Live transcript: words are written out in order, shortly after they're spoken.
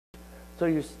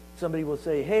So somebody will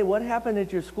say, hey, what happened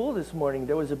at your school this morning?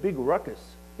 There was a big ruckus.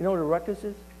 You know what a ruckus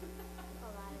is?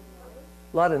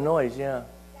 A lot of noise, yeah.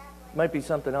 Might be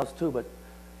something else too, but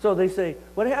so they say,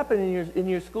 what happened in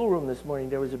your schoolroom this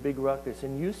morning? There was a big ruckus.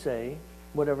 And you say,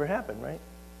 whatever happened, right?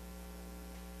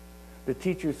 The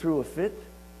teacher threw a fit.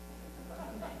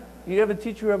 You have a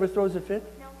teacher who ever throws a fit?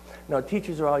 No. No,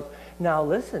 teachers are always, now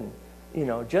listen, you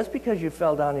know, just because you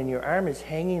fell down and your arm is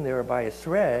hanging there by a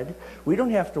thread, we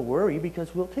don't have to worry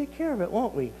because we'll take care of it,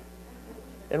 won't we?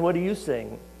 And what are you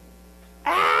saying?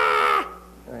 Ah!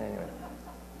 Anyway,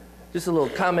 just a little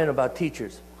comment about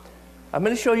teachers. I'm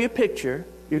going to show you a picture.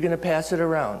 You're going to pass it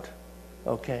around,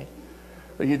 okay?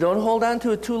 But you don't hold on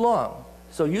to it too long.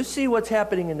 So you see what's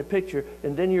happening in the picture,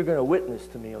 and then you're going to witness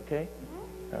to me, okay?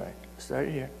 All right, start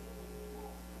here.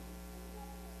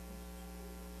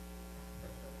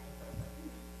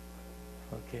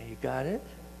 Okay, you got it?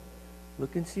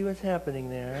 Look and see what's happening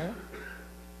there.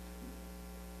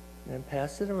 Then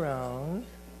pass it around.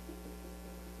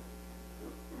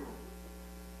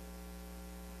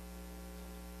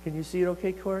 Can you see it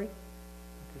okay, Corey? Okay.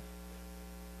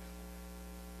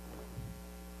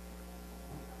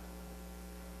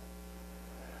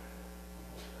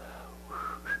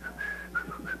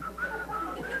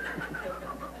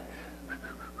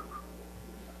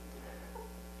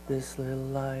 This little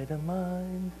light of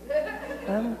mine,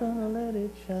 I'm gonna let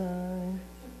it shine.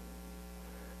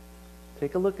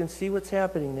 Take a look and see what's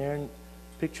happening there and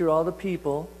picture all the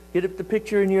people. Get the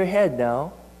picture in your head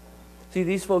now. See,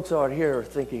 these folks out here are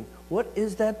thinking, what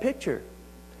is that picture?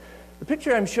 The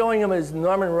picture I'm showing them is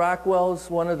Norman Rockwell's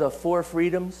one of the 4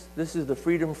 freedoms. This is the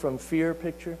freedom from fear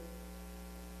picture.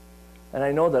 And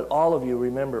I know that all of you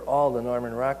remember all the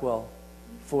Norman Rockwell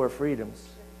 4 freedoms.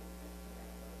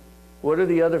 What are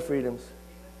the other freedoms?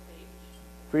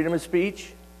 Freedom of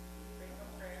speech. Freedom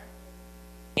of prayer.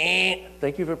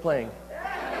 Thank you for playing.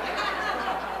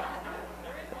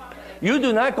 You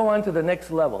do not go on to the next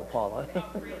level, Paula.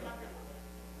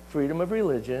 Freedom of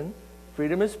religion,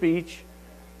 freedom of speech,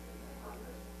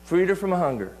 freedom from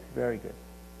hunger. Very good.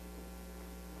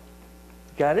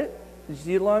 Got it? Did you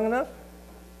see it long enough?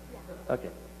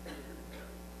 Okay.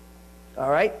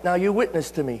 All right, now you witness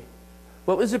to me.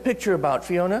 What was the picture about,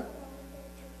 Fiona?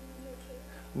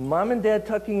 Mom and Dad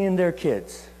tucking in their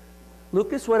kids.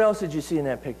 Lucas, what else did you see in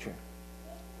that picture?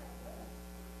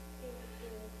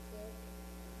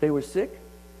 They were sick?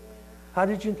 How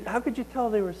could you tell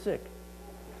they were sick?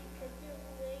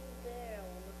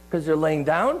 Because they're laying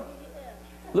down?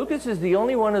 Lucas is the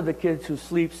only one of the kids who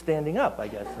sleeps standing up, I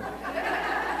guess.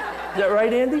 Is that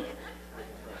right, Andy?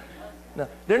 No,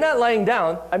 they're not laying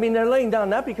down. I mean, they're laying down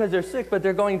not because they're sick, but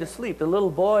they're going to sleep. The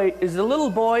little boy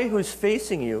who's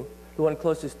facing you, the one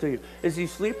closest to you, is he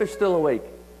asleep or still awake?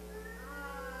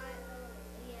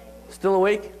 Still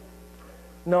awake?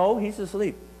 No, he's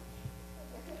asleep.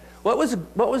 What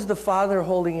was the father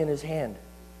holding in his hand?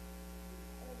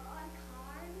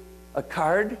 A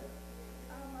card?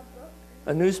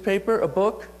 A newspaper? A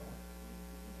book?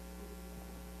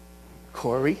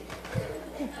 Corey?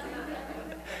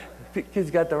 Kids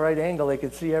got the right angle, they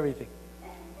could see everything.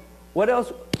 What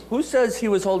else? Who says he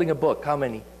was holding a book? How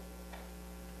many?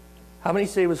 How many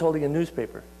say he was holding a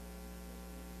newspaper?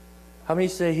 How many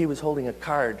say he was holding a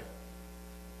card?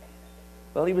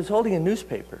 Well, he was holding a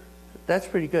newspaper. That's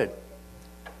pretty good.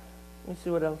 Let me see,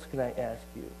 what else can I ask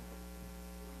you?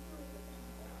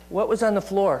 What was on the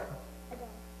floor?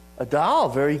 A doll.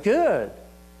 Very good.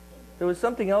 There was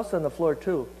something else on the floor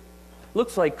too.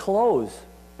 Looks like clothes.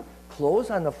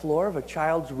 Clothes on the floor of a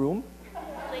child's room?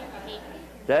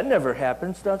 That never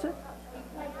happens, does it?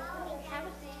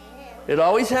 It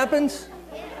always happens?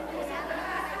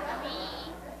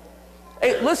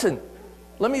 Hey, listen.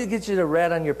 Let me get you to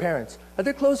rat on your parents. Are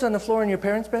there clothes on the floor in your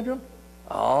parents' bedroom?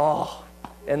 Oh.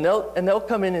 And they'll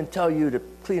come in and tell you to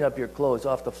clean up your clothes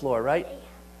off the floor, right?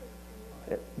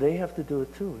 They have to do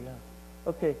it too, yeah.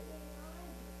 Okay.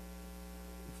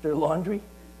 It's their laundry?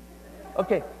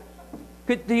 Okay.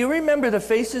 Do you remember the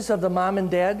faces of the mom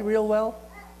and dad real well?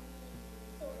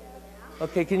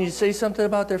 Okay, can you say something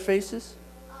about their faces?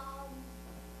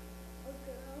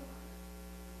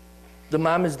 The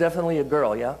mom is definitely a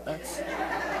girl, yeah?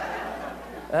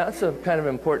 That's a kind of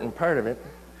important part of it.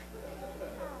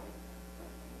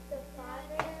 The father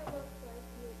looks like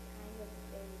he was kind of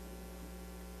dirty.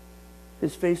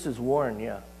 His face is worn,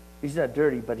 yeah. He's not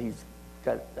dirty, but he's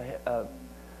got a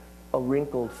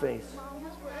wrinkled face. Mom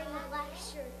was wearing a black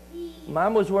shirt.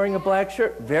 Mom was wearing a black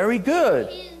shirt. Very good.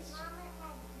 Dad's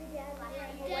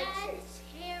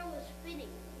hair was fitting.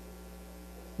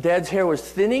 Dad's hair was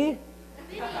thinning?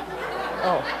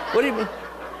 Oh, what do you mean?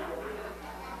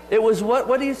 It was what?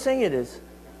 What do you think it is?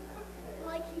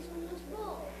 Like he's almost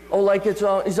bald. Oh, like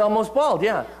he's almost bald,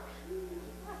 yeah.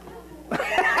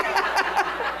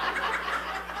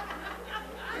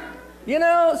 You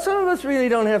know, some of us really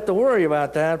don't have to worry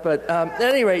about that, but at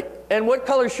any rate, and what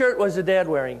color shirt was the dad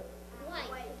wearing? White.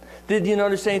 Did you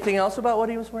notice anything else about what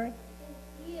he was wearing?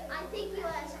 I think he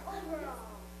was overalls.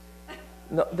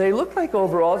 No, they looked like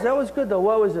overalls. That was good, though.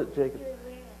 What was it, Jacob? He was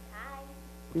wearing a tie.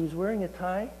 He was wearing a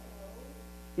tie?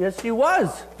 Yes, he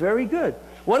was. Very good.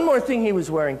 One more thing he was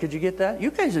wearing. Could you get that?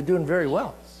 You guys are doing very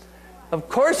well. Of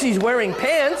course he's wearing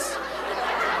pants.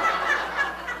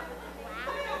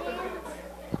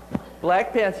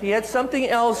 Black pants. He had something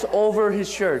else over his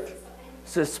shirt.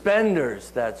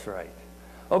 Suspenders, that's right.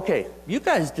 Okay, you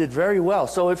guys did very well.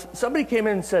 So if somebody came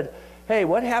in and said, hey,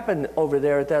 what happened over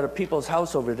there at that people's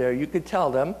house over there? You could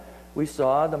tell them, we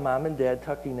saw the mom and dad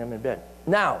tucking them in bed.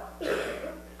 Now,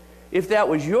 if that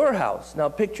was your house, now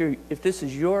picture if this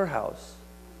is your house,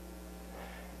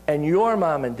 and your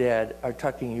mom and dad are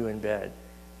tucking you in bed,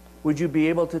 would you be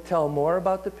able to tell more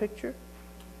about the picture?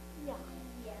 Yeah.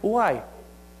 Why?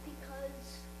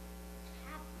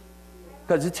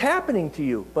 Because it's happening to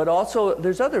you. But also,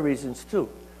 there's other reasons too.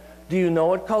 Do you know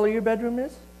what color your bedroom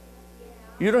is?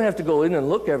 You don't have to go in and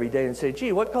look every day and say,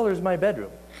 gee, what color is my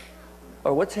bedroom?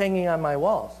 Or what's hanging on my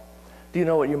walls? Do you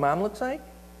know what your mom looks like?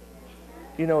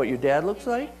 Do you know what your dad looks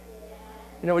like?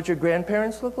 You know what your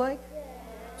grandparents look like?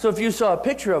 So if you saw a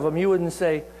picture of them, you wouldn't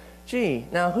say, gee,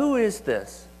 now who is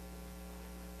this?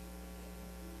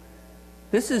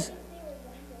 This is,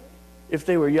 if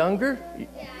they were younger,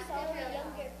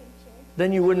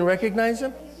 then you wouldn't recognize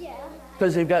them? Yeah.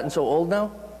 Because they've gotten so old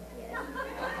now? Yeah.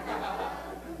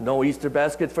 No Easter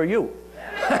basket for you.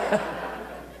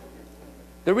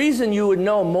 The reason you would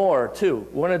know more, too,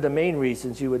 one of the main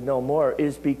reasons you would know more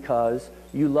is because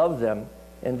you love them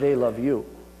and they love you.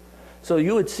 So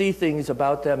you would see things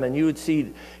about them and you would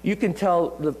see, you can tell,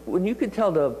 when you can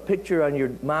tell the picture on your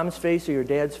mom's face or your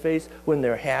dad's face when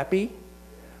they're happy,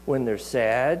 when they're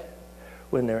sad,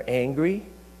 when they're angry,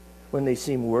 when they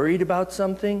seem worried about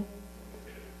something.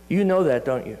 You know that,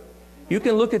 don't you? You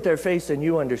can look at their face and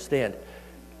you understand.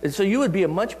 And so you would be a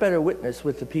much better witness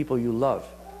with the people you love.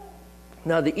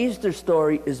 Now, the Easter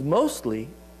story is mostly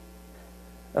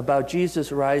about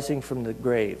Jesus rising from the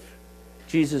grave.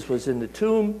 Jesus was in the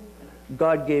tomb,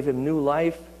 God gave him new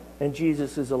life, and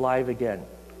Jesus is alive again.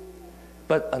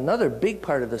 But another big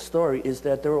part of the story is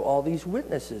that there were all these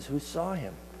witnesses who saw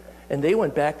him. And they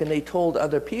went back and they told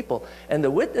other people. And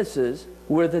the witnesses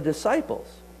were the disciples.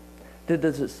 Did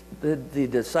the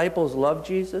disciples love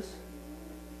Jesus?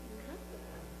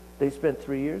 They spent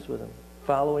 3 years with him,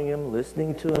 following him,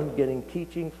 listening to him, getting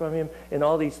teaching from him, and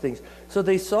all these things. So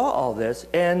they saw all this,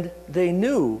 and they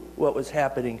knew what was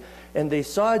happening. And they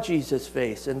saw Jesus'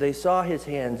 face, and they saw his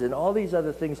hands, and all these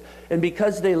other things. And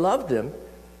because they loved him,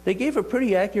 they gave a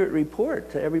pretty accurate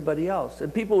report to everybody else.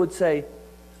 And people would say,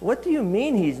 what do you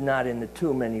mean he's not in the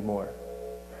tomb anymore?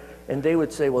 And they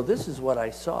would say, well, this is what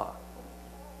I saw.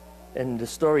 And the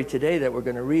story today that we're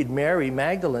going to read, Mary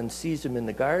Magdalene sees him in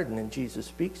the garden and Jesus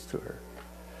speaks to her.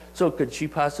 So could she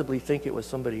possibly think it was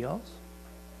somebody else?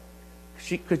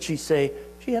 Could she say,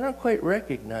 gee, I don't quite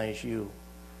recognize you,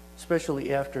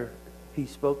 especially after he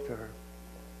spoke to her?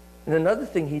 And another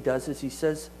thing he does is he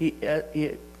says, he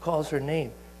calls her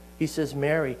name. He says,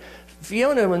 Mary.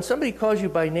 Fiona, when somebody calls you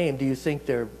by name, do you think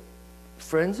they're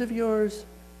friends of yours?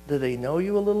 Do they know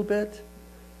you a little bit?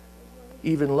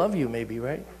 Even love you maybe,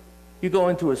 right? You go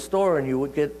into a store and you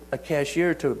would get a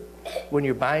cashier to, when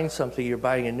you're buying something, you're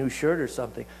buying a new shirt or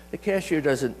something, the cashier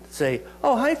doesn't say,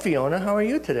 oh, hi Fiona, how are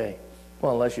you today?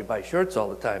 Well, unless you buy shirts all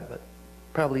the time, but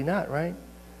probably not, right?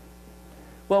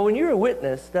 Well, when you're a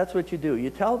witness, that's what you do.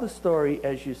 You tell the story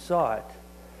as you saw it.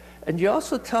 And you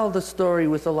also tell the story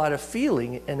with a lot of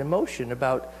feeling and emotion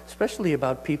about, especially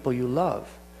about people you love.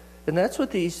 And that's what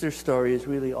the Easter story is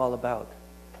really all about.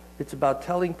 It's about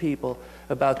telling people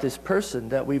about this person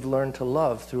that we've learned to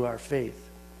love through our faith.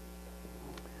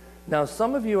 Now,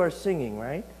 some of you are singing,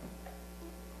 right?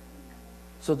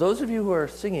 So those of you who are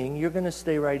singing, you're going to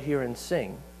stay right here and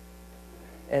sing.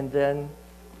 And then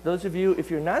those of you, if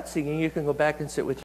you're not singing, you can go back and sit with